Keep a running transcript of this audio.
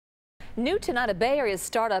New tonight, a Bay Area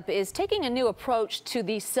startup is taking a new approach to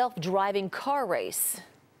the self-driving car race.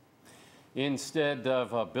 Instead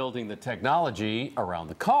of building the technology around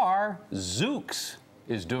the car, Zoox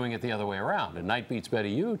is doing it the other way around. And Night Beat's Betty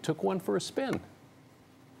Yu took one for a spin.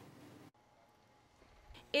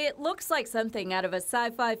 It looks like something out of a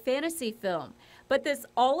sci-fi fantasy film, but this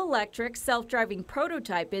all-electric self-driving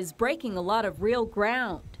prototype is breaking a lot of real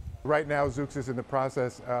ground. Right now, Zoox is in the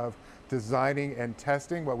process of designing and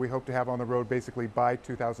testing what we hope to have on the road basically by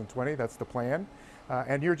 2020. That's the plan.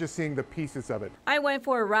 And you're just seeing the pieces of it. I went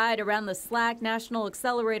for a ride around the SLAC National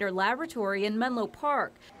Accelerator Laboratory in Menlo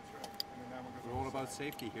Park. We're all about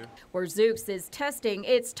safety here. Where Zoox is testing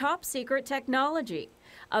its top secret technology.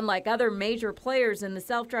 Unlike other major players in the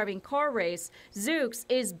self-driving car race, Zoox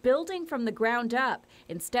is building from the ground up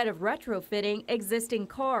instead of retrofitting existing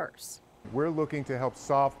cars. We're looking to help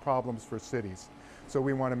solve problems for cities. So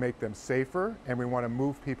we want to make them safer and we want to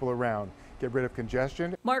move people around, get rid of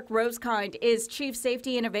congestion. Mark Rosekind is Chief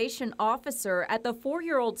Safety Innovation Officer at the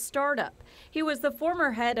 4-year-old startup. He was the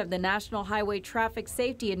former head of the National Highway Traffic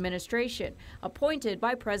Safety Administration, appointed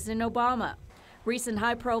by President Obama. Recent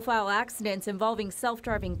high-profile accidents involving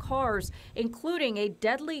self-driving cars, including a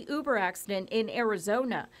deadly Uber accident in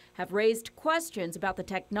Arizona, have raised questions about the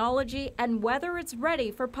technology and whether it's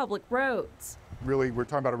ready for public roads. Really, we're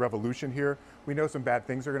talking about a revolution here. We know some bad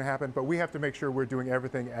things are going to happen, but we have to make sure we're doing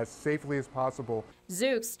everything as safely as possible.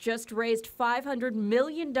 Zoox just raised $500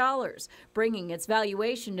 million, bringing its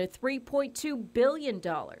valuation to $3.2 billion.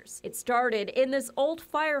 It started in this old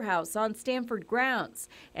firehouse on Stanford grounds,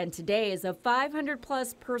 and today is a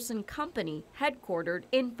 500-plus person company headquartered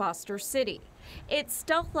in Foster City. Its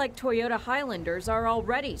stealth-like Toyota Highlanders are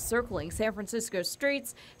already circling San Francisco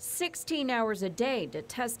streets 16 hours a day to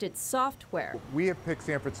test its software. We have picked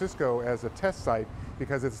San Francisco as a test site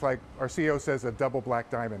because it's like our CEO says, a double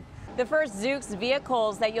black diamond. The first Zoox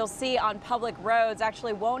vehicles that you'll see on public roads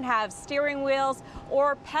actually won't have steering wheels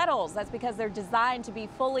or pedals. That's because they're designed to be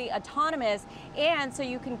fully autonomous, and so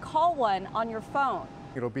you can call one on your phone.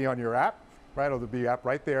 It'll be on your app, right? It'll be app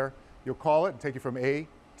right there. You'll call it and take you from A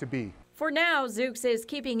to B. For now, Zoox is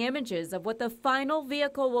keeping images of what the final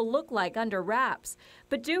vehicle will look like under wraps,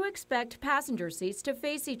 but do expect passenger seats to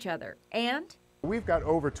face each other. And we've got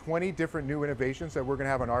over 20 different new innovations that we're going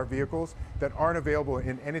to have on our vehicles that aren't available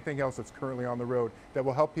in anything else that's currently on the road that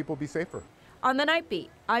will help people be safer. On the Night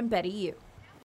Beat, I'm Betty Yu.